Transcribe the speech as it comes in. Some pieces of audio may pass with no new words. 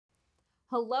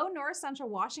Hello, North Central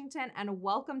Washington, and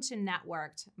welcome to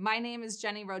Networked. My name is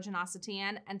Jenny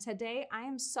Rojanasatian, and today I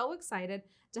am so excited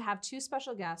to have two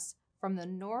special guests from the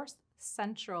North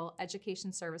Central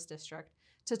Education Service District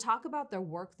to talk about their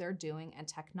work they're doing and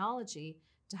technology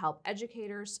to help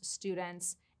educators,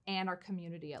 students, and our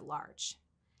community at large.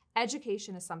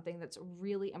 Education is something that's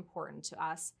really important to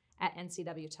us at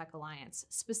NCW Tech Alliance,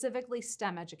 specifically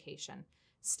STEM education.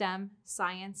 STEM,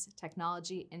 science,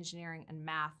 technology, engineering, and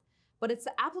math. But it's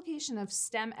the application of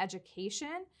STEM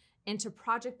education into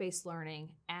project-based learning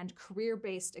and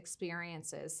career-based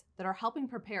experiences that are helping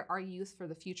prepare our youth for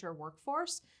the future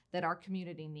workforce that our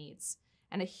community needs.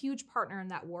 And a huge partner in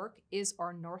that work is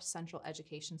our North Central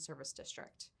Education Service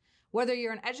District. Whether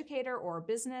you're an educator or a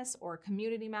business or a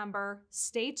community member,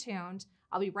 stay tuned.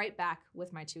 I'll be right back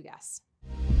with my two guests.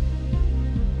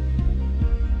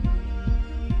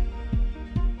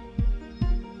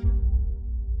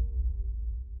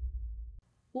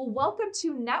 Well, welcome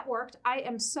to Networked. I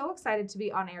am so excited to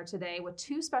be on air today with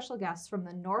two special guests from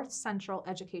the North Central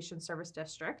Education Service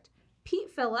District, Pete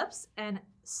Phillips and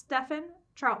Stefen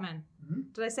Troutman.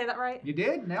 Did I say that right? You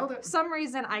did, nailed it. For some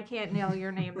reason, I can't nail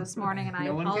your name this morning, and I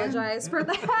apologize for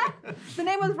that. The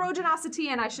name was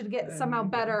Rojanasatian, and I should get somehow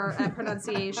better at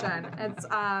pronunciation. It's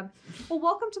well,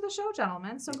 welcome to the show,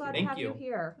 gentlemen. So glad to have you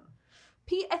here.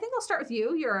 Pete, I think I'll start with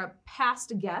you. You're a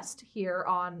past guest here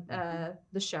on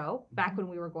the show, back when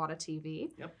we were Guada TV.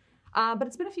 Yep. But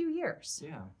it's been a few years.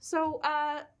 Yeah. So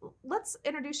let's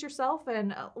introduce yourself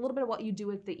and a little bit of what you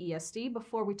do at the ESD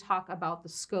before we talk about the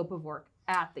scope of work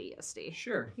at the ESD.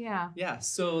 Sure. Yeah. Yeah,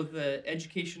 so the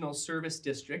Educational Service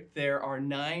District, there are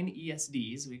 9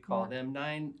 ESDs, we call them,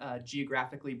 9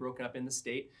 geographically broken up in the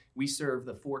state. We serve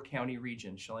the 4-county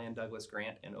region, Chelan, Douglas,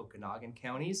 Grant, and Okanagan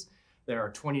counties. There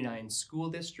are 29 school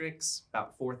districts,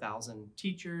 about 4,000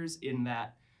 teachers in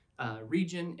that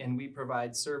region, and we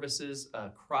provide services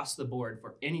across the board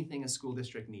for anything a school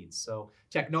district needs. So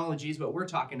technology is what we're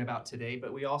talking about today,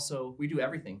 but we do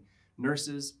everything.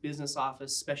 Nurses, business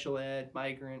office, special ed,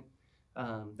 migrant.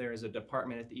 There is a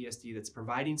department at the ESD that's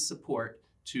providing support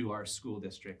to our school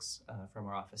districts from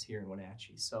our office here in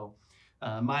Wenatchee. So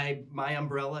my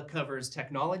umbrella covers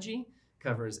technology,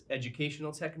 covers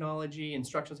educational technology,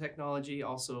 instructional technology.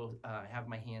 Also have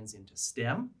my hands into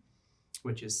STEM,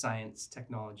 which is science,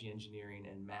 technology, engineering,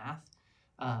 and math,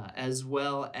 as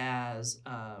well as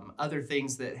other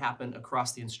things that happen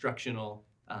across the instructional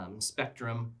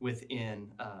spectrum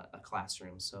within a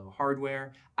classroom. So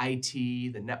hardware, IT,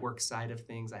 the network side of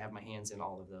things, I have my hands in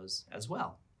all of those as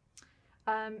well.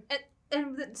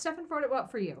 And Stefen,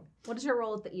 what for you? What is your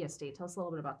role at the ESD? Tell us a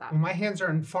little bit about that. Well, my hands are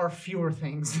in far fewer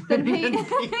things than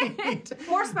Pete.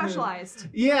 More specialized.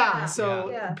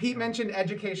 Yeah. Pete mentioned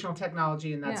educational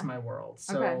technology, and that's my world.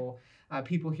 So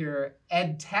people hear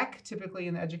ed tech typically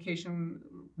in the education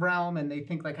realm, and they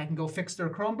think like I can go fix their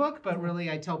Chromebook, but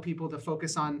really I tell people to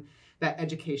focus on that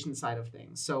education side of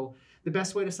things. So the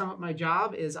best way to sum up my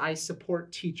job is I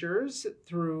support teachers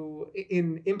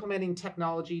in implementing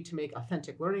technology to make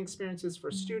authentic learning experiences for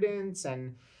students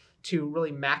and to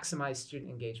really maximize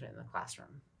student engagement in the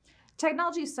classroom.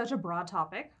 Technology is such a broad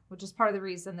topic, which is part of the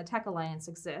reason the Tech Alliance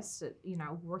exists. You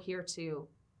know, we're here to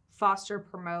foster,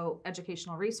 promote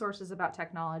educational resources about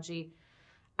technology.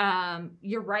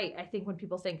 You're right. I think when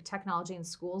people think technology in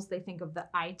schools, they think of the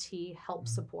IT help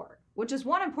support, which is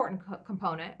one important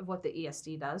component of what the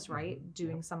ESD does, right?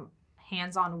 Doing some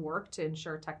hands-on work to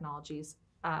ensure technology's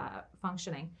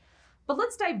functioning. But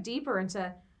let's dive deeper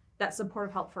into that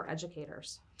supportive help for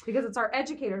educators, because it's our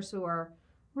educators who are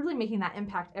really making that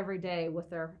impact every day with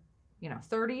their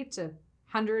 30 to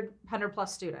 100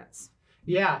 plus students.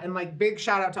 Yeah, and like big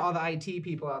shout out to all the IT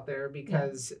people out there,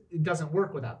 because it doesn't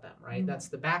work without them, right? That's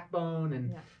the backbone,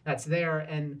 and that's there.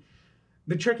 And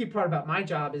the tricky part about my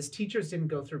job is teachers didn't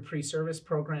go through pre-service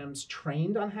programs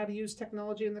trained on how to use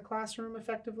technology in the classroom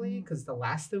effectively, because the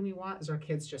last thing we want is our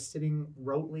kids just sitting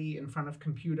rotely in front of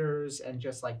computers and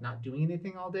just like not doing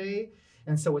anything all day.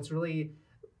 And so it's really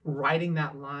riding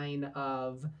that line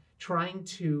of trying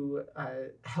to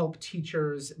help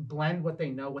teachers blend what they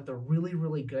know, what they're really,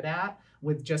 really good at,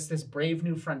 with just this brave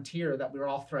new frontier that we were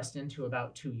all thrust into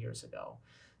about 2 years ago.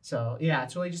 So yeah,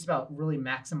 it's really just about really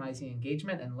maximizing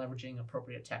engagement and leveraging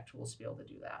appropriate tech tools to be able to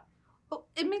do that. Well,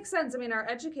 it makes sense. I mean, our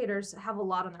educators have a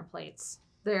lot on their plates.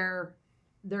 They're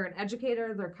an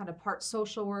educator, they're kind of part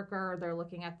social worker, they're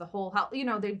looking at the whole health,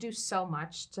 they do so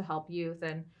much to help youth.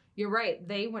 And you're right,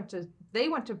 they went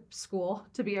to school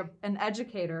to be an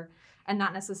educator and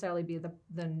not necessarily be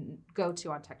the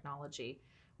go-to on technology,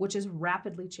 which is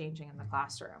rapidly changing in the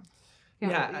classroom.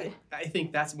 I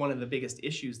think that's one of the biggest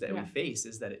issues that we face,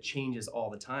 is that it changes all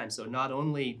the time. So not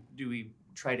only do we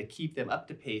try to keep them up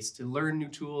to pace to learn new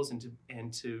tools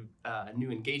and to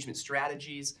new engagement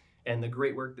strategies and the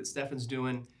great work that Stefen's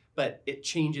doing, but it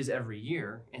changes every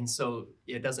year. And so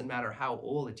it doesn't matter how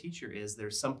old a teacher is,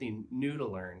 there's something new to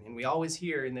learn. And we always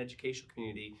hear in the educational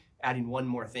community adding one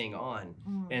more thing on.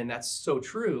 And that's so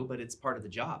true, but it's part of the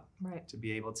job, to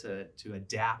be able to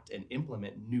adapt and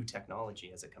implement new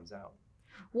technology as it comes out.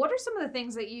 What are some of the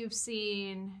things that you've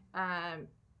seen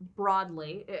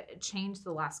broadly change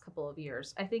the last couple of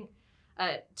years? I think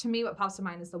to me what pops to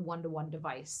mind is the one-to-one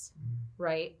device,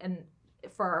 right? And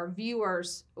for our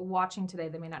viewers watching today,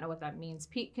 they may not know what that means.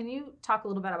 Pete, can you talk a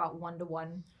little bit about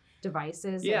one-to-one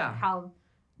devices and how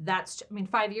that's,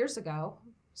 5 years ago,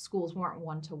 schools weren't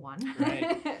one-to-one.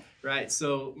 Right.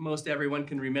 So most everyone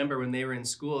can remember when they were in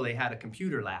school, they had a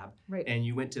computer lab. And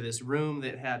you went to this room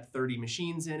that had 30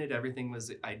 machines in it. Everything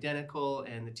was identical,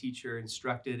 and the teacher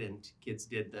instructed and kids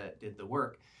did the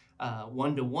work.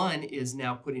 One-to-one is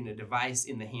now putting a device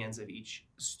in the hands of each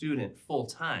student full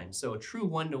time. So a true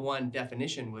one-to-one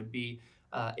definition would be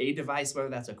a device, whether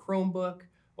that's a Chromebook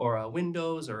or a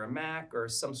Windows or a Mac or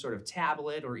some sort of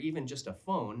tablet or even just a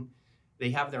phone. They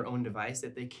have their own device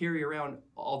that they carry around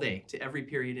all day to every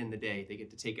period in the day. They get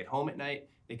to take it home at night.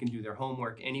 They can do their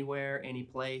homework anywhere, any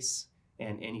place,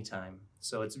 and anytime.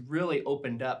 So it's really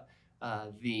opened up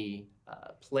the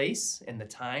place and the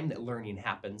time that learning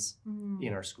happens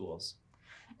in our schools.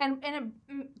 And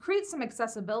it creates some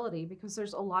accessibility, because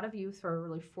there's a lot of youth who are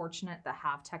really fortunate that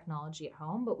have technology at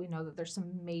home, but we know that there's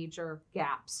some major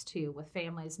gaps too, with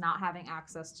families not having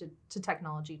access to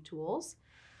technology tools.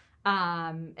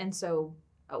 And so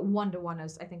one-to-one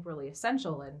is, I think, really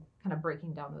essential in kind of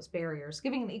breaking down those barriers,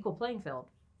 giving an equal playing field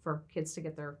for kids to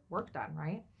get their work done,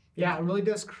 right? Yeah, it really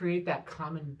does create that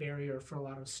common barrier for a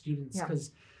lot of students,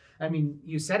 because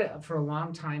you said it, for a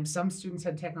long time, some students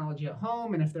had technology at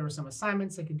home, and if there were some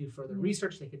assignments, they could do further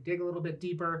research, they could dig a little bit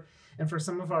deeper. And for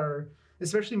some of our,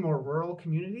 especially more rural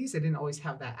communities, they didn't always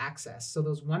have that access. So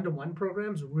those one-to-one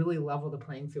programs really level the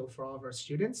playing field for all of our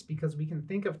students, because we can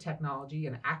think of technology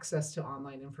and access to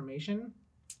online information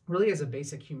really as a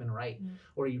basic human right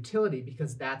or utility,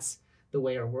 because that's the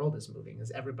way our world is moving,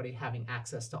 is everybody having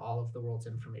access to all of the world's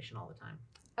information all the time.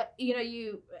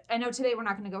 I know today we're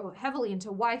not going to go heavily into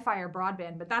Wi-Fi or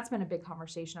broadband, but that's been a big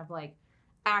conversation of like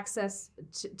access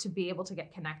to be able to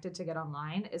get connected, to get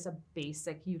online, is a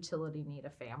basic utility need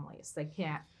of families. They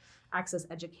can't access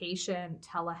education,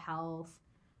 telehealth,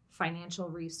 financial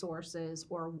resources,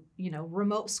 or,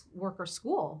 remote work or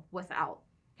school without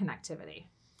connectivity.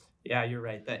 Yeah, you're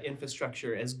right. That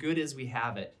infrastructure, as good as we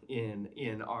have it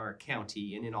in our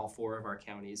county and in all 4 of our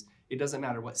counties, it doesn't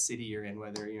matter what city you're in,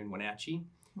 whether you're in Wenatchee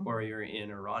or you're in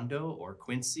Orondo or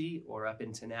Quincy or up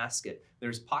in Tenasket.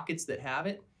 There's pockets that have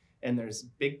it, and there's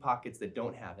big pockets that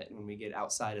don't have it. When we get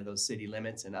outside of those city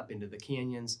limits and up into the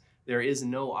canyons, there is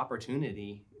no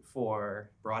opportunity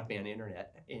for broadband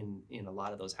internet in a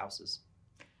lot of those houses.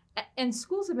 And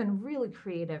schools have been really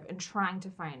creative in trying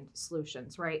to find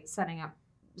solutions, right? Setting up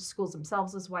schools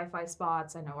themselves as Wi-Fi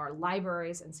spots. I know our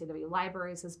libraries, NCW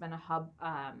Libraries, has been a hub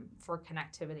for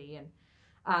connectivity,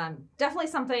 and definitely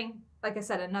something, like I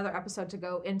said, another episode to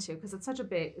go into, because it's such a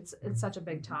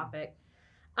big topic.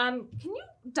 Can you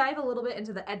dive a little bit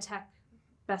into the ed tech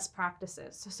best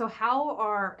practices? So how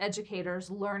are educators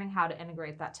learning how to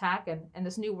integrate that tech in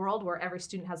this new world where every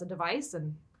student has a device,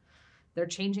 and they're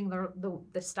changing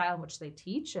the style in which they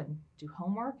teach and do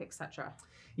homework, etc.?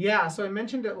 Yeah, so I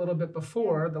mentioned it a little bit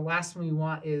before. The last thing we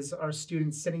want is our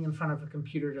students sitting in front of a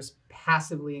computer just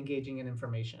passively engaging in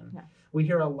information. Yeah. We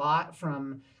hear a lot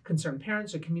from concerned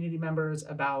parents or community members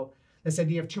about this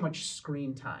idea of too much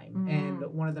screen time. And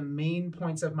one of the main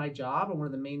points of my job, and one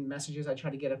of the main messages I try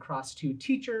to get across to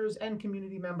teachers and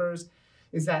community members,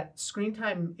 is that screen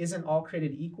time isn't all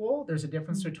created equal. There's a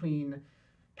difference between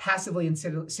passively and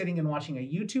sitting and watching a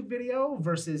YouTube video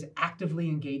versus actively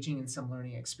engaging in some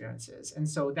learning experiences. And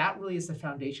so that really is the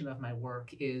foundation of my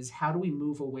work, is how do we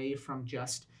move away from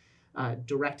just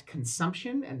direct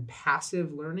consumption and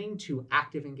passive learning to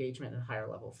active engagement and higher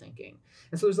level thinking.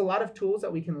 And so there's a lot of tools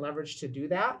that we can leverage to do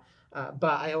that.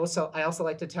 But I also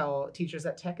like to tell teachers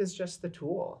that tech is just the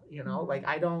tool. Like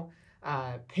I don't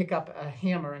pick up a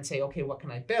hammer and say, okay, what can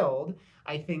I build?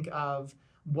 I think of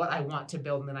what I want to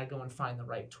build, and then I go and find the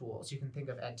right tools. You can think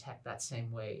of ed tech that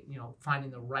same way, finding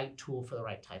the right tool for the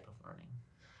right type of learning.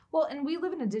 Well, and we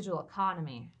live in a digital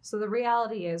economy. So the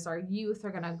reality is our youth are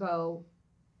going to go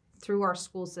through our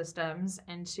school systems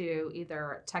into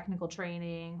either technical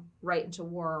training, right into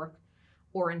work,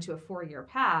 or into a 4-year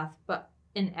path. But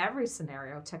in every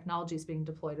scenario, technology is being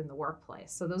deployed in the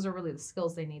workplace. So those are really the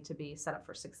skills they need to be set up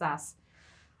for success.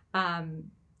 And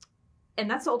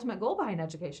that's the ultimate goal behind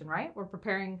education, right? We're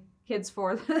preparing kids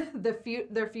for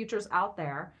their futures out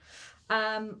there.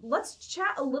 Let's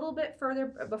chat a little bit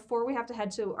further before we have to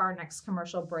head to our next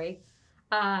commercial break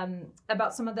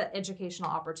about some of the educational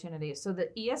opportunities. So the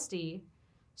ESD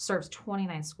serves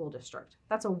 29 school districts.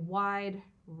 That's a wide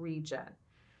region.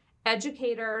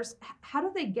 Educators, how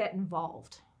do they get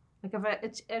involved? Like if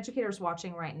an educator's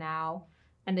watching right now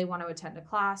and they want to attend a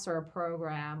class or a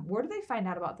program, where do they find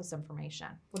out about this information?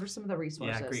 What are some of the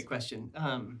resources? Yeah, great question.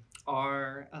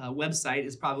 Our website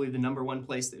is probably the number one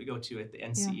place that we go to at the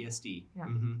NCESD. Yeah.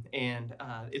 Mm-hmm. And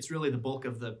it's really the bulk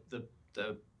of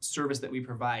the service that we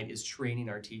provide is training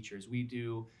our teachers. We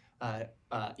do,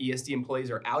 ESD employees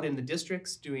are out in the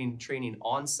districts doing training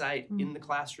on site in the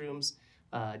classrooms,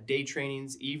 day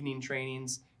trainings, evening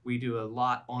trainings. We do a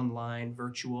lot online,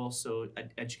 virtual, so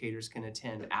educators can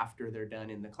attend after they're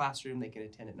done in the classroom. They can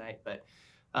attend at night, but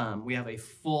we have a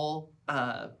full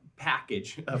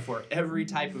package for every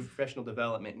type of professional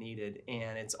development needed,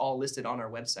 and it's all listed on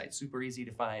our website. Super easy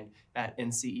to find at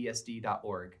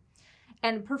ncesd.org.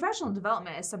 And professional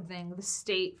development is something the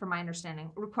state, from my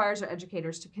understanding, requires our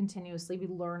educators to continuously be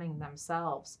learning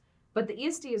themselves. But the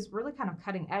ESD is really kind of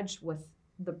cutting edge with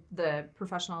the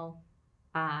professional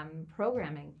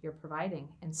programming you're providing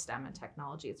in STEM and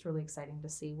technology. It's really exciting to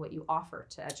see what you offer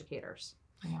to educators.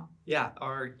 Yeah,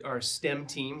 our STEM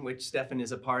team, which Stefen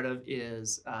is a part of,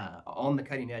 is on the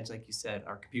cutting edge, like you said.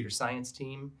 Our computer science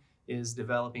team is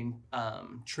developing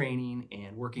training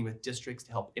and working with districts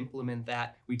to help implement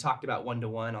that. We talked about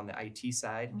one-to-one on the IT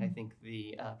side. I think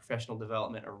the professional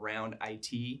development around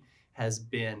IT has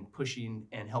been pushing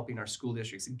and helping our school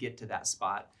districts get to that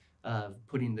spot of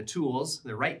putting the tools,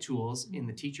 the right tools, in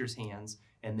the teacher's hands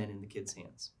and then in the kids'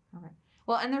 hands. All right.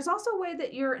 Well, and there's also a way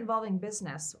that you're involving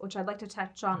business, which I'd like to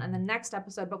touch on in the next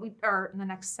episode, or in the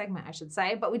next segment, I should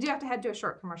say. But we do have to head to a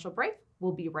short commercial break.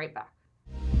 We'll be right back.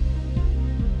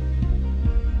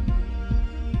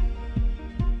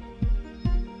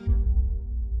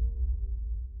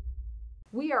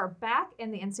 We are back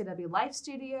in the NCW Life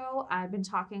Studio. I've been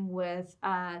talking with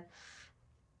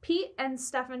Pete and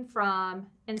Stefen from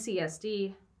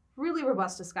NCESD. Really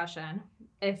robust discussion.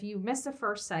 If you missed the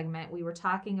first segment, we were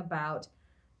talking about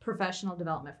professional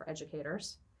development for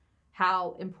educators,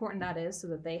 how important that is so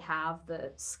that they have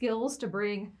the skills to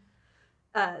bring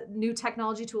new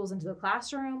technology tools into the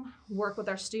classroom, work with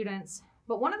our students.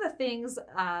 But one of the things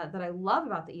that I love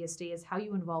about the ESD is how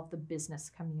you involve the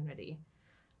business community.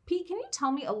 Pete, can you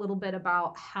tell me a little bit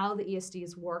about how the ESD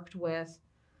has worked with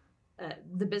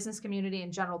the business community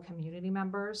and general community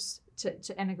members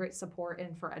to integrate support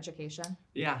in for education?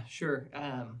 Yeah, sure.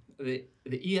 The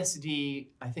ESD,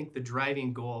 I think the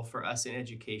driving goal for us in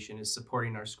education is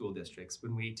supporting our school districts.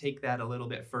 When we take that a little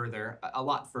bit further, a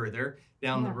lot further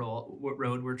down the road,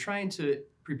 we're trying to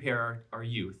prepare our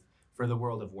youth for the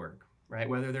world of work, right?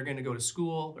 Whether they're going to go to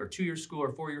school or 2-year school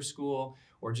or 4-year school,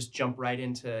 or just jump right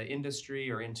into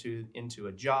industry or into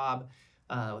a job.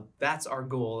 That's our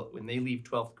goal when they leave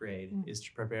 12th grade, is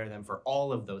to prepare them for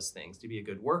all of those things, to be a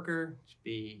good worker, to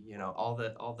be, all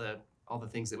the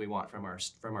things that we want from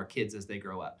our kids as they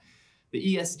grow up.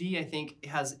 The ESD, I think,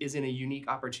 is in a unique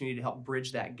opportunity to help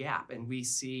bridge that gap, and we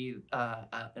see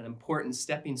an important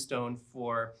stepping stone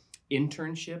for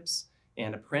internships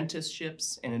and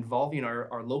apprenticeships and involving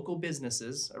our local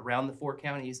businesses around the 4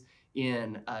 counties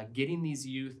in getting these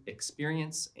youth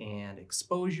experience and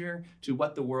exposure to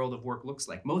what the world of work looks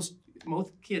like. Most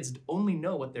kids only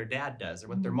know what their dad does or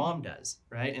what their mom does,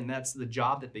 right? And that's the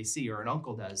job that they see or an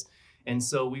uncle does. And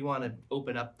so we want to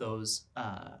open up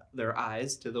their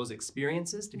eyes to those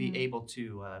experiences, to be able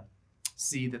to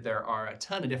see that there are a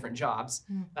ton of different jobs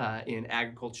in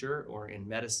agriculture or in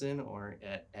medicine or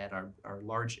at our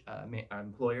large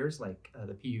employers like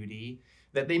the PUD,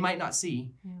 that they might not see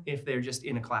if they're just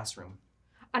in a classroom.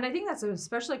 And I think that's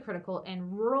especially critical in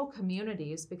rural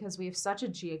communities because we have such a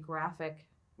geographic,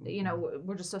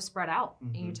 we're just so spread out.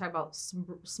 And you talk about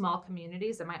small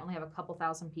communities that might only have a couple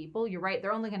thousand people. You're right,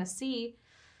 they're only going to see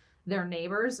their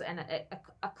neighbors and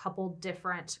a couple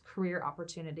different career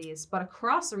opportunities. But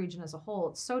across the region as a whole,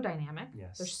 it's so dynamic.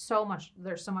 Yes. There's so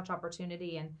much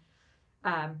opportunity, and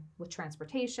with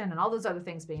transportation and all those other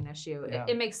things being an issue,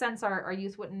 it makes sense our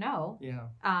youth wouldn't know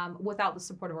without the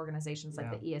supportive organizations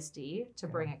like the ESD to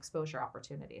bring exposure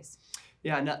opportunities.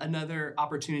 Yeah, another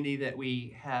opportunity that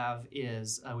we have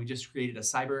is we just created a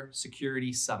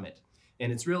cybersecurity summit.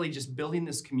 And it's really just building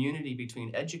this community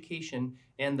between education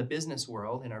and the business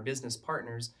world and our business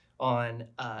partners on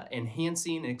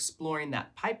enhancing and exploring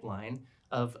that pipeline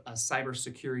of a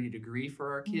cybersecurity degree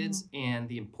for our kids, and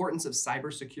the importance of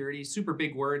cybersecurity, super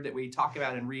big word that we talk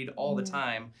about and read all the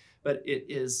time, but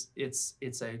it's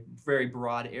a very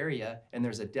broad area, and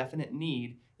there's a definite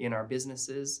need in our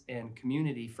businesses and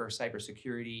community for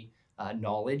cybersecurity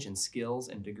knowledge and skills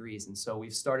and degrees. And so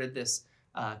we've started this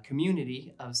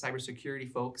community of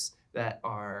cybersecurity folks that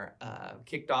are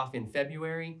kicked off in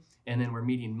February, and then we're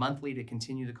meeting monthly to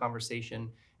continue the conversation.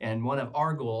 And one of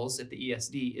our goals at the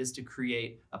ESD is to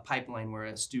create a pipeline where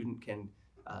a student can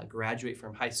graduate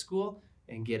from high school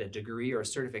and get a degree or a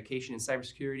certification in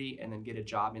cybersecurity, and then get a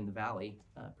job in the Valley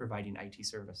providing IT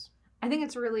service. I think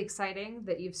it's really exciting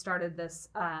that you've started this,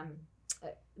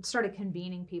 started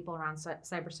convening people around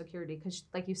cybersecurity, because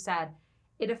like you said,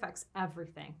 it affects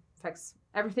everything. Affects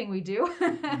everything we do,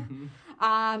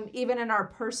 even in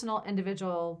our personal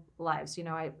individual lives. You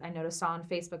know, I noticed on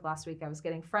Facebook last week, I was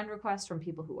getting friend requests from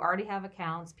people who already have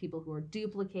accounts, people who are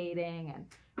duplicating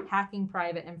and hacking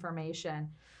private information.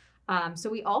 So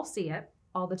we all see it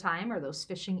all the time, or those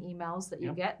phishing emails that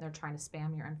you get, and they're trying to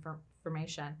spam your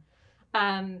information.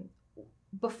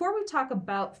 Before we talk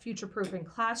about future-proofing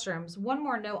classrooms, one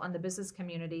more note on the business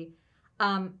community.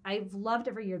 I've loved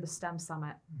every year the STEM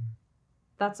Summit.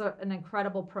 That's an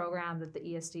incredible program that the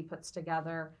ESD puts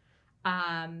together.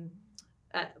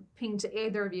 Ping to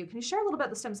either of you, can you share a little bit about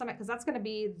the STEM Summit? Because that's going to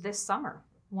be this summer,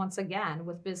 once again,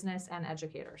 with business and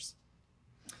educators.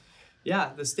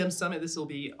 Yeah, the STEM Summit, this will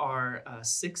be our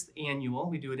 6th annual.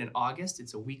 We do it in August.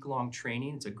 It's a week-long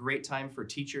training. It's a great time for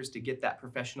teachers to get that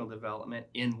professional development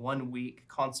in 1 week,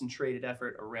 concentrated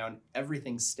effort around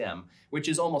everything STEM, which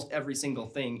is almost every single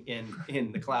thing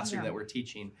in the classroom that we're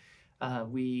teaching.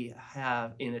 We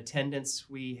have in attendance,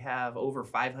 we have over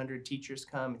 500 teachers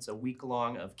come. It's a week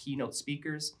long of keynote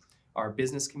speakers. Our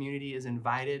business community is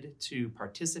invited to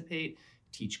participate,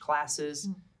 teach classes,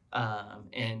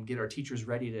 and get our teachers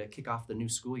ready to kick off the new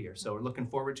school year. So we're looking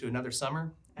forward to another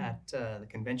summer at the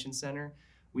Convention Center,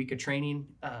 week of training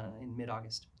in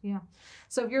mid-August. Yeah.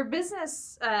 So if you're a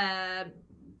business, part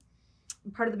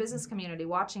of the business community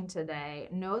watching today,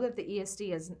 know that the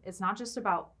ESD it's not just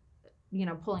about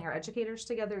pulling our educators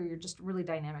together. You're just really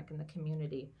dynamic in the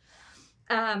community.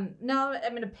 Now I'm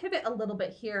going to pivot a little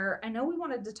bit here. I know we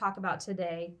wanted to talk about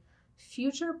today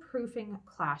future-proofing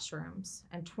classrooms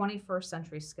and 21st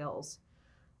century skills.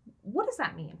 What does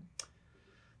that mean?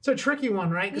 It's a tricky one,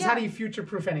 right? Because how do you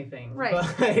future-proof anything? Right.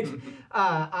 But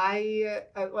I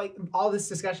like all this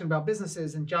discussion about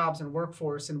businesses and jobs and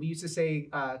workforce, and we used to say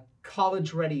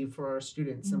college ready for our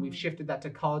students, and we've shifted that to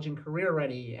college and career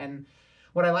ready. And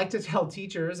what I like to tell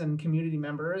teachers and community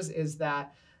members is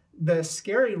that the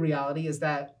scary reality is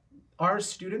that our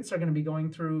students are going to be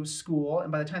going through school,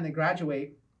 and by the time they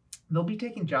graduate, they'll be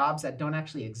taking jobs that don't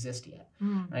actually exist yet,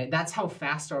 right? That's how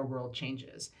fast our world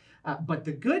changes. But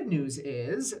the good news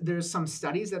is there's some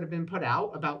studies that have been put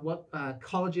out about what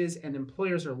colleges and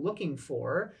employers are looking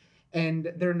for,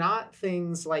 and they're not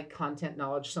things like content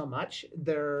knowledge so much.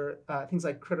 They're things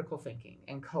like critical thinking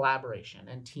and collaboration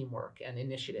and teamwork and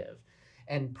initiative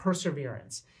and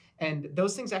perseverance. And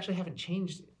those things actually haven't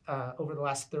changed over the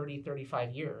last 30,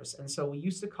 35 years. And so we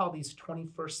used to call these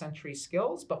 21st century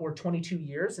skills, but we're 22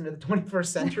 years into the 21st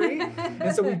century.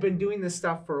 And so we've been doing this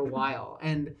stuff for a while.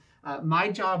 And my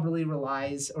job really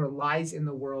lies in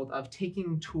the world of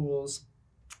taking tools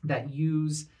that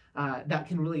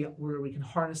where we can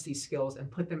harness these skills and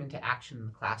put them into action in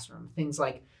the classroom. Things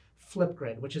like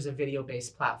Flipgrid, which is a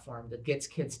video-based platform that gets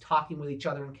kids talking with each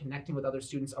other and connecting with other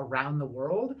students around the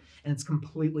world, and it's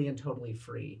completely and totally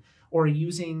free. Or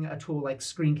using a tool like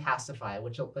Screencastify,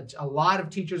 which a lot of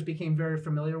teachers became very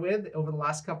familiar with over the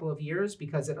last couple of years,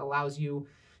 because it allows you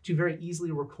to very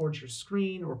easily record your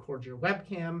screen, record your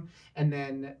webcam, and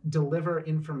then deliver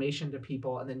information to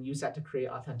people, and then use that to create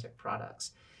authentic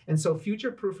products. And so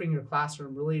future-proofing your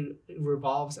classroom really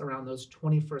revolves around those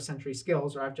 21st century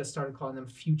skills, or I've just started calling them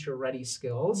future-ready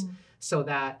skills, so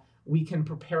that we can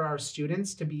prepare our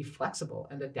students to be flexible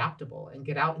and adaptable and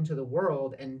get out into the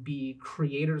world and be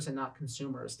creators and not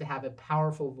consumers, to have a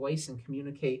powerful voice and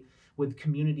communicate with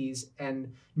communities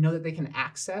and know that they can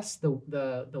access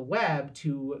the web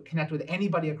to connect with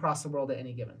anybody across the world at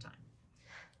any given time.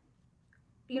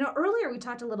 Earlier we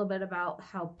talked a little bit about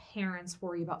how parents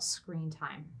worry about screen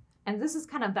time. And this is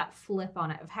kind of that flip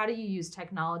on it of how do you use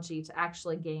technology to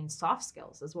actually gain soft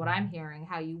skills is what I'm hearing.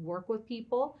 How you work with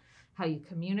people, how you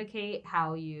communicate,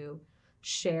 how you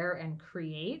share and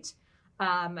create.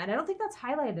 And I don't think that's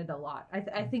highlighted a lot.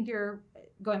 I think you're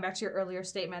going back to your earlier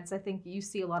statements. I think you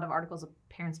see a lot of articles of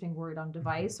parents being worried on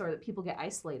device or that people get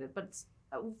isolated, but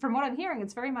from what I'm hearing,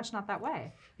 it's very much not that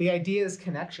way. The idea is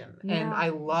connection. Yeah. And I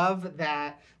love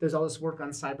that there's all this work on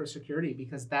cybersecurity,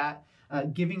 because that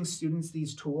giving students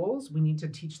these tools, we need to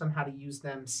teach them how to use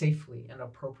them safely and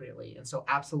appropriately. And so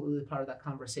absolutely part of that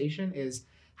conversation is,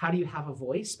 how do you have a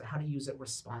voice, but how do you use it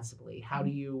responsibly? How do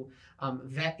you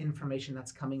vet information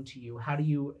that's coming to you? How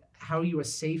are you a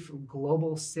safe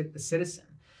global citizen?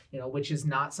 Which is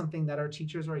not something that our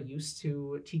teachers are used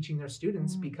to teaching their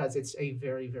students, because it's a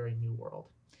very, very new world.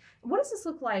 What does this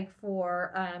look like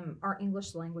for our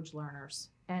English language learners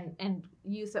and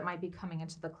youth that might be coming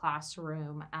into the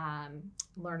classroom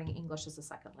learning English as a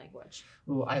second language?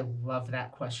 Oh, I love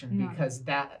that question, because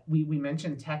that we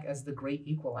mentioned tech as the great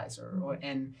equalizer.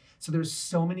 And so there's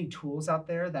so many tools out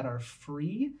there that are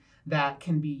free that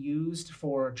can be used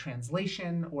for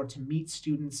translation or to meet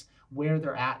students where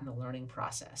they're at in the learning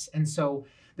process. And so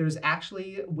there's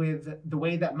actually, with the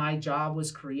way that my job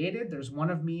was created, there's one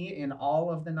of me in all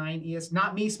of the 9 ES,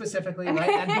 not me specifically, right?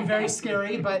 That'd be very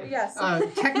scary, but yes.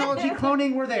 Technology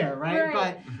cloning, we're there, right?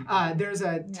 But there's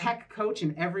a tech coach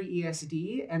in every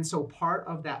ESD. And so part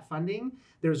of that funding,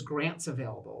 there's grants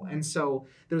available. And so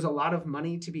there's a lot of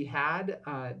money to be had,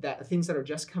 things that are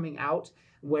just coming out,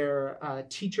 where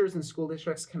teachers and school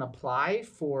districts can apply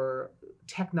for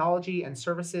technology and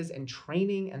services and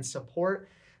training and support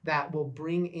that will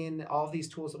bring in all of these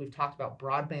tools that we've talked about: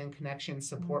 broadband connection,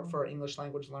 support for English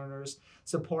language learners,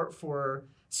 support for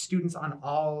students on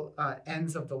all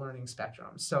ends of the learning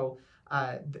spectrum. So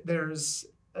there's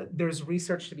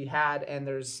research to be had, and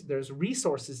there's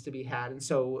resources to be had. And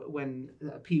so when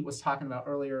Pete was talking about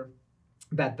earlier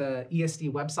that the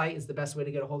ESD website is the best way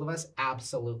to get a hold of us,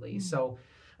 absolutely. So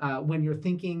when you're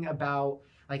thinking about,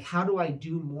 like, how do I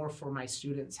do more for my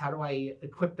students? How do I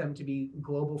equip them to be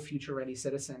global future-ready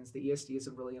citizens? The ESD is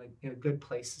really in a good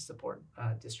place to support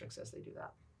districts as they do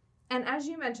that. And as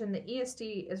you mentioned, the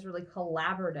ESD is really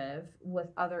collaborative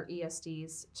with other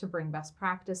ESDs to bring best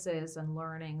practices and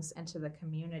learnings into the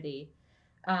community,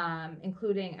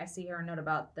 including, I see here a note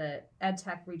about the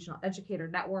EdTech Regional Educator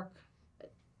Network.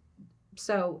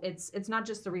 So it's not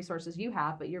just the resources you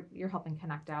have, but you're helping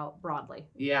connect out broadly.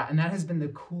 Yeah, and that has been the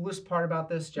coolest part about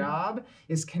this job,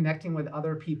 is connecting with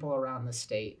other people around the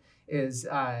state.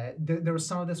 There was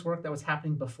some of this work that was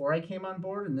happening before I came on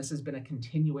board, and this has been a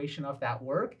continuation of that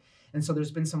work. And so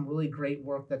there's been some really great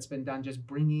work that's been done, just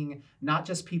bringing not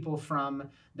just people from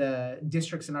the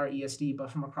districts in our ESD, but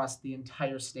from across the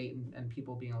entire state, and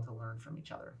people being able to learn from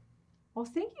each other. Well,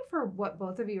 thank you for what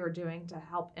both of you are doing to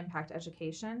help impact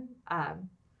education. I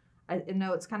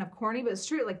know it's kind of corny, but it's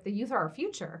true. Like, the youth are our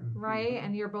future, right?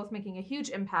 And you're both making a huge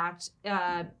impact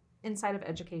inside of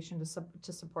education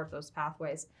to support those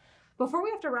pathways. Before we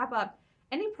have to wrap up,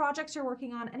 any projects you're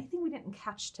working on, anything we didn't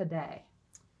catch today?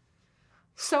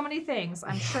 So many things,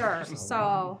 I'm sure.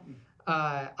 So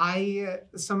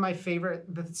some of my favorite,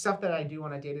 the stuff that I do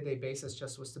on a day-to-day basis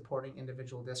just was supporting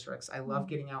individual districts. I love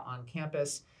getting out on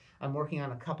campus. I'm working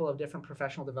on a couple of different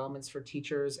professional developments for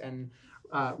teachers, and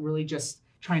really just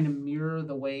trying to mirror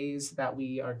the ways that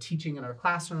we are teaching in our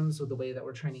classrooms with the way that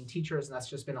we're training teachers. And that's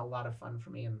just been a lot of fun for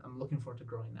me, and I'm looking forward to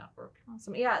growing that work.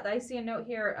 Awesome. Yeah, I see a note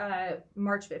here,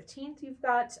 March 15th, you've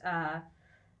got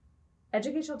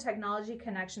Educational Technology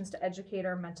Connections to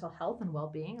Educator Mental Health and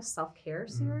Wellbeing, a self-care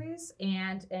series.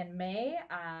 And in May,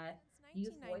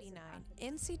 Youth Voice.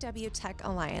 1999, NCW Tech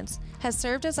Alliance has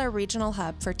served as our regional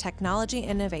hub for technology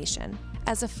innovation.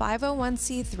 As a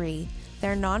 501c3,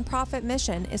 their nonprofit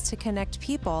mission is to connect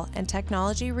people and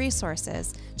technology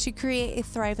resources to create a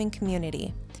thriving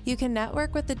community. You can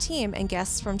network with the team and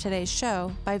guests from today's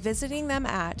show by visiting them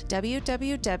at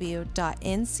www.ncwtech.org.